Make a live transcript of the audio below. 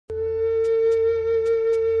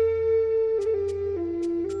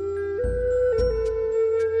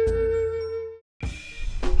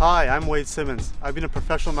Hi, I'm Wade Simmons. I've been a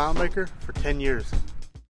professional mountain biker for 10 years.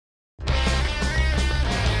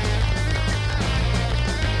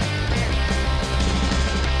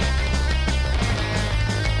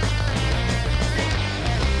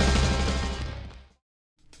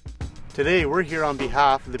 Today we're here on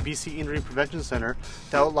behalf of the BC Injury Prevention Center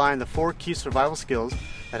to outline the 4 key survival skills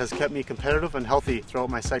that has kept me competitive and healthy throughout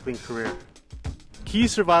my cycling career. Key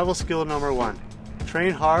survival skill number 1,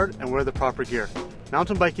 train hard and wear the proper gear.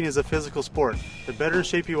 Mountain biking is a physical sport. The better in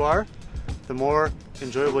shape you are, the more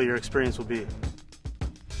enjoyable your experience will be.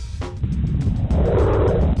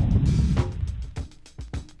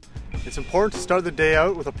 It's important to start the day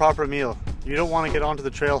out with a proper meal. You don't want to get onto the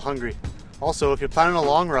trail hungry. Also, if you're planning a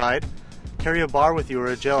long ride, carry a bar with you or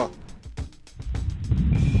a gel.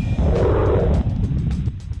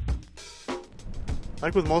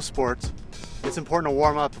 Like with most sports, it's important to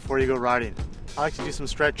warm up before you go riding. I like to do some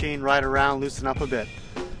stretching, ride around, loosen up a bit.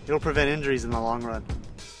 It'll prevent injuries in the long run.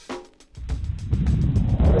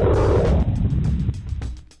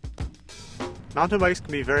 Mountain bikes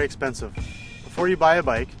can be very expensive. Before you buy a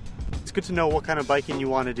bike, it's good to know what kind of biking you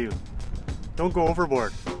want to do. Don't go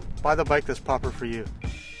overboard. Buy the bike that's proper for you.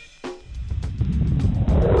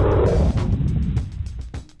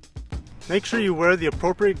 Make sure you wear the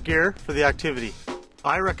appropriate gear for the activity.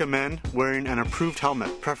 I recommend wearing an approved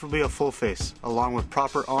helmet, preferably a full face, along with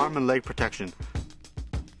proper arm and leg protection.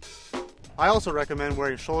 I also recommend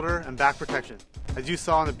wearing shoulder and back protection. As you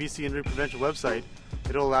saw on the BC Injury Prevention website,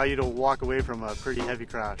 it'll allow you to walk away from a pretty heavy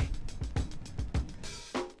crash.